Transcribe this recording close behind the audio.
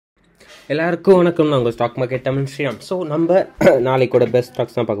எல்லாருக்கும் வணக்கம். நான் உங்கள் stock market Tamil Sriram. So நம்ம நாளைக்கூட பெஸ்ட்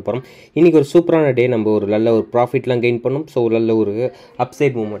ஸ்டாக்ஸ் தான் பார்க்க போகிறோம். இன்றைக்கி ஒரு சூப்பரான டே. நம்ம ஒரு நல்ல ஒரு ப்ராஃபிட்லாம் கெயின் பண்ணோம். ஸோ நல்ல ஒரு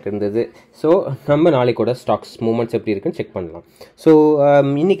அப்சைட் மூவ்மெண்ட் இருந்தது. ஸோ நம்ம நாளைக்கூட ஸ்டாக்ஸ் மூவ்மெண்ட்ஸ் எப்படி இருக்குன்னு செக் பண்ணலாம். ஸோ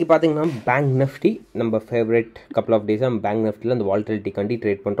இன்றைக்கி பார்த்தீங்கன்னா பேங்க் நிஃப்டி நம்ம ஃபேவரட் கப்பல் ஆஃப் டேஸாக பேங்க் நிஃப்டியில் அந்த வால்டிலிட்டி கண்டி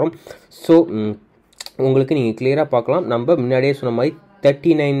ட்ரேட் பண்ணுறோம். ஸோ உங்களுக்கு நீங்கள் கிளியராக பார்க்கலாம். நம்ம முன்னாடியே சொன்ன மாதிரி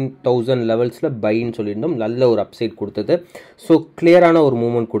 39,000 லெவல்ஸில் பைன்னு சொல்லியிருந்தோம். நல்ல ஒரு அப்சைட் கொடுத்தது. ஸோ கிளியரான ஒரு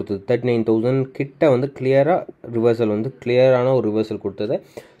மூவ்மெண்ட் கொடுத்தது. 39,000 கிட்ட வந்து கிளியரான ஒரு ரிவர்சல் கொடுத்தது.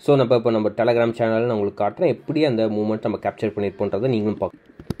 ஸோ நம்ம டெலகிராம் சேனலில் நான் உங்களுக்கு காட்டுறேன் எப்படி அந்த மூவ்மெண்ட் நம்ம கேப்சர் பண்ணியிருப்போன்றதை நீங்களும்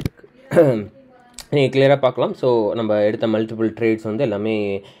நீங்கள் கிளியராக பார்க்கலாம். ஸோ நம்ம எடுத்த மல்டிபிள் ட்ரேட்ஸ் வந்து எல்லாமே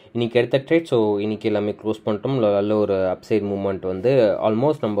இன்றைக்கி எடுத்த ட்ரேட். ஸோ இன்றைக்கி எல்லாமே க்ளோஸ் பண்ணிட்டோம். நல்ல ஒரு அப்சைட் மூவ்மெண்ட் வந்து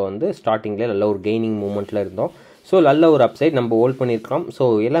ஆல்மோஸ்ட் நம்ம வந்து ஸ்டார்டிங்கில் நல்ல ஒரு கெய்னிங் மூவ்மெண்ட்டில் இருந்தோம். ஸோ நல்ல ஒரு அப்சைட் நம்ம ஹோல்ட் பண்ணியிருக்கோம். ஸோ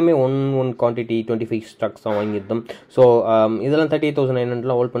எல்லாமே ஒன் குவான்டிட்டி 25 ஸ்டாக்ஸ் தான் வாங்கியிருந்தோம். ஸோ இதெல்லாம்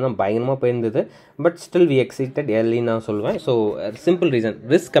 38,900 ஹோல்ட் பண்ணால் பயங்கரமாக போயிருந்தது. But still we existed early நான் சொல்லுவேன். ஸோ சிம்பிள் ரீசன்,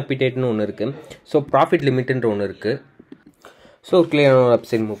 ரிஸ்க் அப்பிடேட்னு ஒன்று இருக்குது. ஸோ ப்ராஃபிட் லிமிட்ன்ற ஒன்று இருக்குது. ஸோ கிளியரான ஒரு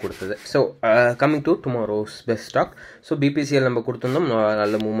அப்சைட் மூவ் கொடுத்தது. So coming to tomorrow's best stock. So BPCL நம்ம கொடுத்துருந்தோம்,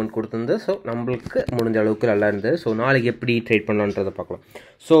 நல்ல மூவ்மெண்ட் கொடுத்துருந்து. ஸோ நம்மளுக்கு முடிஞ்ச அளவுக்கு நல்லா இருந்தது. ஸோ நாளைக்கு எப்படி ட்ரேட் பண்ணலான்றதை பார்க்கலாம்.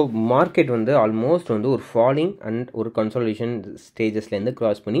 ஸோ மார்க்கெட் வந்து ஆல்மோஸ்ட் வந்து ஒரு ஃபாலிங் அண்ட் ஒரு கன்சாலிடேஷன் ஸ்டேஜஸ்லேருந்து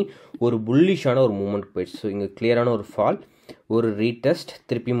கிராஸ் பண்ணி ஒரு புல்லிஷான ஒரு மூவ்மெண்ட் போயிடுச்சு. ஸோ இங்கே கிளியரான ஒரு ஃபால், ஒரு ரீடெஸ்ட்,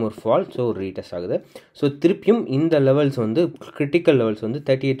 திருப்பியும் ஒரு ஃபால். ஸோ ஒரு ரீடெஸ்ட் ஆகுது. ஸோ திருப்பியும் இந்த லெவல்ஸ் வந்து கிரிட்டிக்கல் லெவல்ஸ் வந்து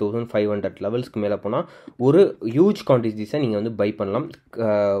 38,500 லெவல்ஸ்க்கு மேலே போனால் ஒரு ஹியூஜ் குவான்டிட்டிஸை நீங்கள் வந்து பை பண்ணலாம்.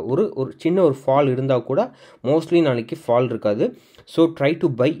 ஒரு சின்ன ஒரு ஃபால் இருந்தால் கூட மோஸ்ட்லி நாளைக்கு ஃபால் இருக்காது. So try to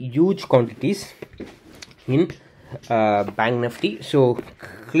by huge quantities in bank Nifty. So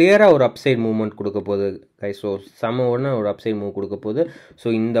கிளியராக ஒரு அப்சைட் மூவ்மெண்ட் கொடுக்க போகுது கை. ஸோ செம்ம ஒரு அப்சைட் மூவ் கொடுக்க போகுது. ஸோ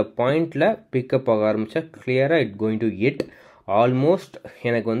இந்த பாயிண்டில் பிக்கப் ஆக ஆரம்பித்தா கிளியராக it going to hit almost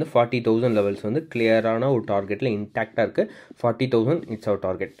எனக்கு வந்து 40,000 லெவல்ஸ் வந்து கிளியரான ஒரு டார்கெட்டில் இன்டாக்டாக இருக்குது. 40,000 it's our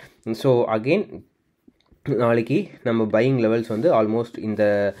target. So again நாளைக்கு நம்ம பையிங் லெவல்ஸ் வந்து ஆல்மோஸ்ட் இந்த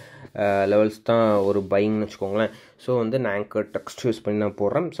லெவல்ஸ் தான் ஒரு பையிங்னு வச்சுக்கோங்களேன். ஸோ வந்து நான் ஆங்கர் டெக்ஸ்ட் யூஸ் பண்ணி நான்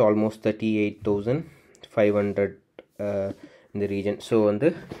போடுறேன். ஸோ ஆல்மோஸ்ட் 38,500 இந்த ரீஜன். ஸோ வந்து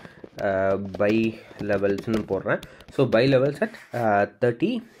பை லெவல்ஸ்னு போடுறேன். So by levels at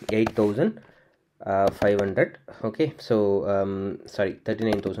 38,500. Okay. So sorry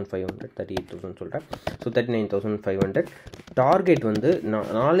 39,500, 38,000 சொல்கிறேன். ஸோ 39,500 டார்கெட் வந்து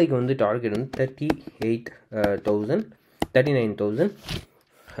நாளைக்கு வந்து டார்கெட் வந்து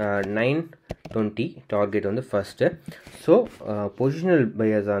 39,920 டார்கெட் வந்து ஃபஸ்ட்டு. ஸோ பொசிஷனல்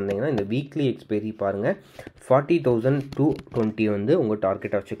பையர்ஸாக இருந்தீங்கன்னா இந்த வீக்லி எக்ஸ்பைரி பாருங்கள். 40,220 வந்து உங்கள்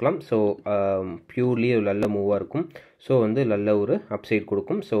டார்கெட்டாக வச்சுக்கலாம். ஸோ பியூர்லி ஒரு நல்ல மூவாக இருக்கும். ஸோ வந்து நல்ல ஒரு அப்சைட்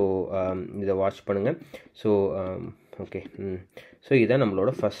கொடுக்கும். ஸோ இதை வாட்ச் பண்ணுங்கள். So okay. ஸோ இதுதான்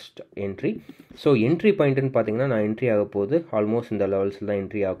நம்மளோட ஃபஸ்ட் என்ட்ரி. ஸோ என்ட்ரி பாயிண்ட்டுன்னு பார்த்தீங்கன்னா நான் என்ட்ரி ஆக போகுது ஆல்மோஸ்ட் இந்த லெவல்ஸில் தான்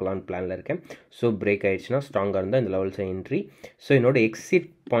என்ட்ரி ஆகலான்னு பிளானில் இருக்கேன். ஸோ பிரேக் ஆகிடுச்சுன்னா ஸ்ட்ராங்காக இருந்தால் இந்த லெவல்ஸை என்ட்ரி. ஸோ என்னோட எக்ஸிட்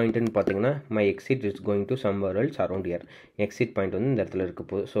பாயிண்ட்டுன்னு பார்த்தீங்கன்னா my exit is going to somewhere else around year. Exit point வந்து இந்த இடத்துல இருக்க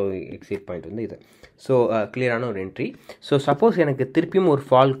போகுது. ஸோ எக்ஸிட் பாயிண்ட் வந்து இது. ஸோ கிளியரான ஒரு என்ட்ரி. ஸோ சப்போஸ் எனக்கு திருப்பியும் ஒரு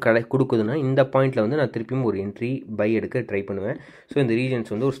ஃபால் கொடுக்குதுன்னா இந்த பாயிண்ட்டில் வந்து நான் திருப்பியும் ஒரு என்ட்ரி பை எடுக்க ட்ரை பண்ணுவேன். ஸோ இந்த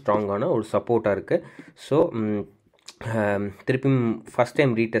ரீஜன்ஸ் வந்து ஒரு ஸ்ட்ராங்கான ஒரு சப்போர்ட்டாக இருக்குது. ஸோ திருப்பியும் ஃபஸ்ட்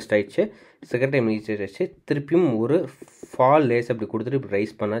டைம் ரீடெஸ்ட் ஆகிடுச்சு, செகண்ட் டைம் ரீடெஸ்ட் ஆகிடுச்சு, திருப்பியும் ஒரு ஃபால் லேஸ் அப்படி கொடுத்துட்டு இப்படி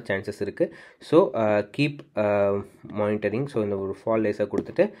ரைஸ் பண்ண சான்சஸ் இருக்குது. So keep monitoring. ஸோ இந்த ஒரு ஃபால் லேஸாக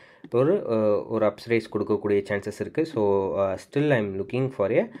கொடுத்துட்டு ஒரு அப்ஸ் ரைஸ் கொடுக்கக்கூடிய சான்சஸ் இருக்குது. So still I am looking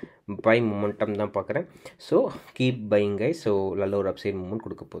for A by momentum தான் பார்க்குறேன். So keep buying guys. So நல்ல ஒரு அப்சைட் மூமெண்ட்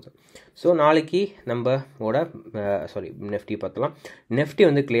கொடுக்க போகுது. ஸோ நாளைக்கு நம்மளோட நெஃப்டி பார்த்தலாம். நெஃப்டி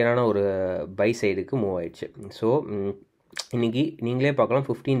வந்து கிளியரான ஒரு பை சைடுக்கு மூவ் ஆயிடுச்சு. ஸோ இன்றைக்கி நீங்களே பார்க்கலாம்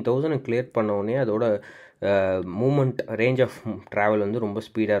 15,000 கிளியர் பண்ண உடனே அதோட மூமெண்ட் ரேஞ்ச் ஆஃப் ட்ராவல் வந்து ரொம்ப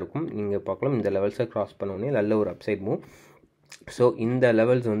ஸ்பீடாக இருக்கும். நீங்கள் பார்க்கலாம் இந்த லெவல்ஸை க்ராஸ் பண்ண உடனே நல்ல ஒரு அப்சைட் மூவ். ஸோ இந்த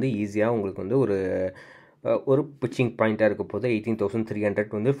லெவல்ஸ் வந்து ஈஸியாக உங்களுக்கு வந்து ஒரு பிச்சிங் பாயிண்ட்டாக இருக்க போது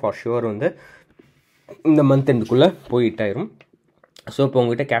 18,300 வந்து ஃபார் ஷுவர் வந்து இந்த மந்த் எண்டுக்குள்ளே போயிட்டாயிரும். ஸோ இப்போ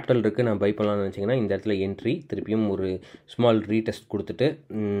உங்கள்கிட்ட கேபிட்டல் இருக்குது, நான் பை பண்ணலாம்னு நினச்சிங்கன்னா இந்த இடத்துல என்ட்ரி திருப்பியும் ஒரு ஸ்மால் ரீடெஸ்ட் கொடுத்துட்டு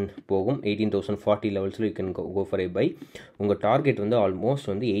போகும். 18,040 லெவல்ஸில் you can go for A by. உங்கள் டார்கெட் வந்து ஆல்மோஸ்ட்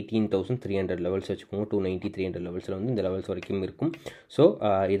வந்து 18,300 லெவல்ஸ் வச்சுக்கோங்க. 290, 300 லெவல்ஸில் வந்து இந்த லெவல்ஸ் வரைக்கும் இருக்கும். ஸோ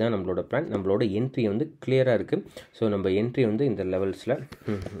இதுதான் நம்மளோட பிளான். நம்மளோட என்ட்ரி வந்து கிளியராக இருக்குது. ஸோ நம்ம என்ட்ரி வந்து இந்த லெவல்ஸில்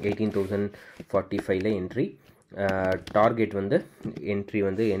 18,045 என்ட்ரி. டார்கெட் வந்து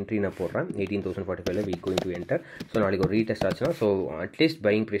என்ட்ரி நான் போடுறேன் 18,045 we going to enter. So நாளைக்கு ஒரு ரீடெஸ்ட் ஆச்சுன்னா ஸோ அட்லீஸ்ட்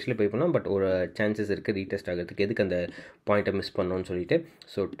பையிங் ப்ரைஸில் பை பண்ணலாம். பட் ஒரு சான்சஸ் இருக்குது ரீடெஸ்ட் ஆகிறதுக்கு. எதுக்கு அந்த பாயிண்ட்டை மிஸ் பண்ணணும்னு சொல்லிட்டு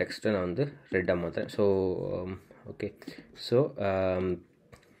ஸோ டெக்ஸ்ட்டை நான் வந்து ரெட்டாக மாற்றுறேன். So okay. ஸோ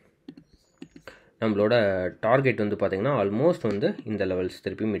நம்மளோட டார்கெட் வந்து பார்த்திங்கன்னா ஆல்மோஸ்ட் வந்து இந்த லெவல்ஸ்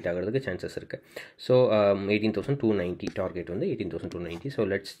திருப்பி மீட் ஆகிறதுக்கு சான்சஸ் இருக்குது. ஸோ 18,290 டார்கெட் வந்து 18,290. ஸோ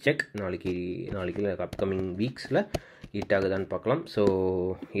லெட்ஸ் செக் நாளைக்கு அப்கமிங் வீக்ஸில் ஹிட் ஆகுதான்னு பார்க்கலாம். ஸோ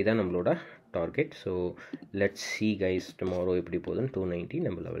இதான் நம்மளோட target. So let's see guys tomorrow எப்படி போகுதுன்னு 290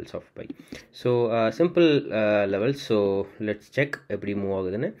 நம்ம levels of by. So simple levels. So let's check எப்படி மூவ்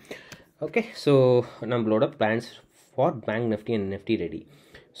ஆகுதுன்னு. ஓகே, ஸோ நம்மளோட plans for bank Nifty and Nifty ready.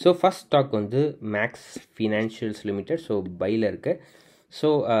 So first stock வந்து மேக்ஸ் ஃபினான்ஷியல்ஸ் லிமிடெட். ஸோ பையில் இருக்குது. So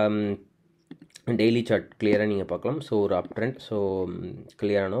daily chart கிளியராக நீங்கள் பார்க்கலாம். ஸோ ஒரு அப் ட்ரெண்ட். ஸோ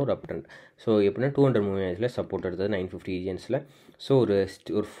கிளியரான ஒரு அப் ட்ரெண்ட். ஸோ எப்படின்னா 200 மூவிஸில் சப்போர்ட் எடுத்தது 950 ரீஜன்ஸில். ஸோ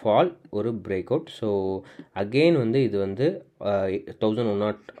ஒரு ஃபால், ஒரு பிரேக் அவுட். ஸோ அகெயின் வந்து இது வந்து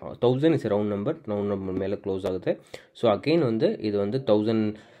 1000 இஸ் ரவுண்ட் நம்பர் மேலே க்ளோஸ் ஆகுது. ஸோ அகெயின் வந்து இது வந்து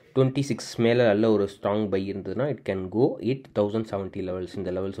 1026 மேலே நல்ல ஒரு ஸ்ட்ராங் பை இருந்ததுன்னா இட் கேன் கோ 1070 லெவல்ஸ். இந்த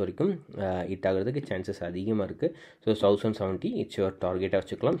லெவல்ஸ் வரைக்கும் ஹிட் ஆகிறதுக்கு சான்சஸ் அதிகமாக இருக்குது. ஸோ 1070 இட்ஸ் யுவர் டார்கெட்டாக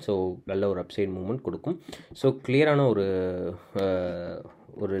வச்சுக்கலாம். ஸோ நல்ல ஒரு அப்சைட் மூவ்மெண்ட் கொடுக்கும். ஸோ கிளியரான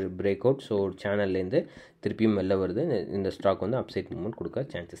ஒரு பிரேக் அவுட். ஸோ சேனல்லேருந்து திருப்பியும் வெளில வருது. இந்த ஸ்டாக் வந்து அப்சைட் மூவ்மெண்ட் கொடுக்க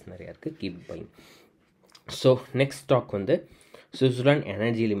சான்சஸ் நிறையா இருக்குது. கீப் பைங். ஸோ நெக்ஸ்ட் ஸ்டாக் வந்து சுவிட்சர்லாண்ட்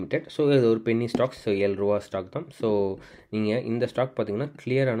எனர்ஜி லிமிடெட். ஸோ இது ஒரு பென்னி ஸ்டாக்ஸ். ஸோ 7 ரூபா ஸ்டாக் தான். ஸோ நீங்கள் இந்த ஸ்டாக் பார்த்தீங்கன்னா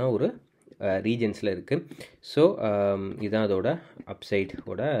கிளியரான ஒரு ரீஜன்ஸில் இருக்குது. ஸோ இதுதான் அதோட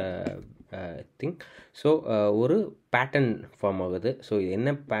அப்சைடோட திங். ஸோ ஒரு பேட்டர்ன் ஃபார்ம் ஆகுது. ஸோ என்ன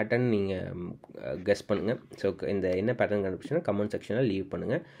பேட்டர்ன் நீங்கள் கெஸ் பண்ணுங்கள். ஸோ இந்த என்ன பேட்டர்ன் கண்டுபிடிச்சுன்னா கமெண்ட் செக்ஷனில் லீவ்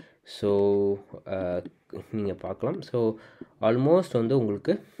பண்ணுங்கள். ஸோ நீங்கள் பார்க்கலாம். ஸோ ஆல்மோஸ்ட் வந்து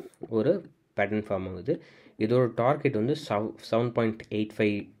உங்களுக்கு ஒரு பேட்டர்ன் ஃபார்ம் ஆகுது. இதோட டார்கெட் வந்து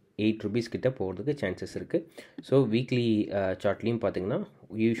 7.858 ருபீஸ் கிட்ட போகிறதுக்கு சான்சஸ் இருக்குது. ஸோ வீக்லி சார்ட்லேயும் பார்த்தீங்கன்னா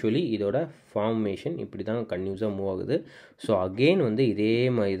யூஸ்வலி இதோட ஃபார்மேஷன் இப்படி தான் கன்யூஸாக மூவ் ஆகுது. ஸோ அகெயின் வந்து இதே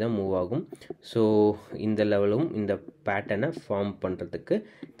மாதிரி தான் மூவ் ஆகும். ஸோ இந்த லெவலும் இந்த பேட்டர்னை ஃபார்ம் பண்ணுறதுக்கு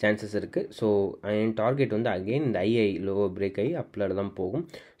சான்சஸ் இருக்குது. ஸோ என் டார்கெட் வந்து அகெயின் இந்த லோவர் பிரேக் ஆகி அப்பில் தான் போகும்.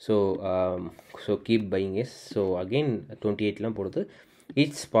 So keep buying is. So again 28 போடுது.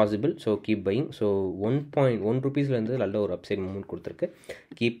 It's possible. So keep buying. So 1.1 ருபீஸ்லேருந்து நல்ல ஒரு அப்சைட் மூவ்மெண்ட் கொடுத்துருக்கு.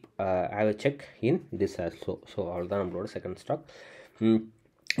 Keep have a check in this also. So அவ்வளோதான் நம்மளோட செகண்ட் ஸ்டாக்.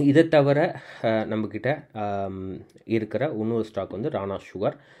 இதை தவிர நம்மக்கிட்ட இருக்கிற இன்னொரு ஸ்டாக் வந்து ராணா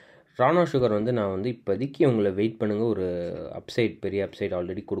சுகர் வந்து நான் வந்து இப்போதைக்கு உங்களை வெயிட் பண்ணுங்கள். ஒரு பெரிய அப்சைட்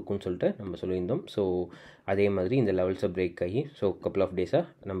ஆல்ரெடி கொடுக்குன்னு சொல்லிட்டு நம்ம சொல்லியிருந்தோம். ஸோ அதே மாதிரி இந்த லெவல்ஸை பிரேக் ஆகி ஸோ கப்புள் ஆஃப் டேஸாக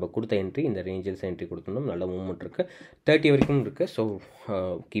நம்ம கொடுத்த என்ட்ரி இந்த ரேஞ்சஸ் என்ட்ரி கொடுத்துருந்தோம். நல்ல மூவ்மெண்ட் இருக்குது. 30 வரைக்கும் இருக்குது. So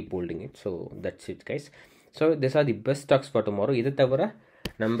keep holding it. So that's it guys. So this R the best stocks for tomorrow. இதை தவிர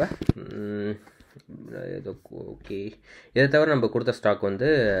நம்ம நம்ம கொடுத்த ஸ்டாக் வந்து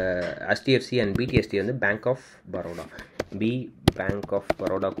HDFC அண்ட் BTST வந்து பேங்க் ஆஃப் பரோடா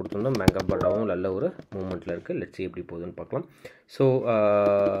கொடுத்துருந்தோம். பேங்க் ஆஃப் பரோடாவும் நல்ல ஒரு மூமெண்ட்டில் இருக்குது. லெட்ஸ் எப்படி போகுதுன்னு பார்க்கலாம். So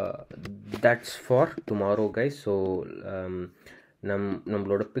that's for tomorrow guys. So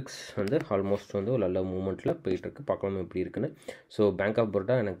நம்மளோட பிக்ஸ் வந்து ஆல்மோஸ்ட் வந்து ஒரு நல்ல மூமெண்ட்டில் போயிட்டுருக்கு. பார்க்கலாம் எப்படி இருக்குன்னு. ஸோ பேங்க் ஆஃப்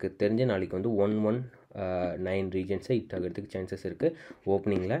பரோடா எனக்கு தெரிஞ்ச நாளைக்கு வந்து 119 ரீஜன்ஸை ஹிட் ஆகிறதுக்கு சான்சஸ் இருக்குது.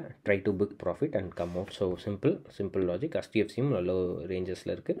 ஓப்பனிங்கில் try to book profit and come out. So simple logic. HDFCயும் நல்ல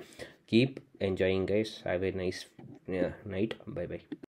ரேஞ்சஸில் இருக்குது. Keep enjoying guys. Have a nice night. By.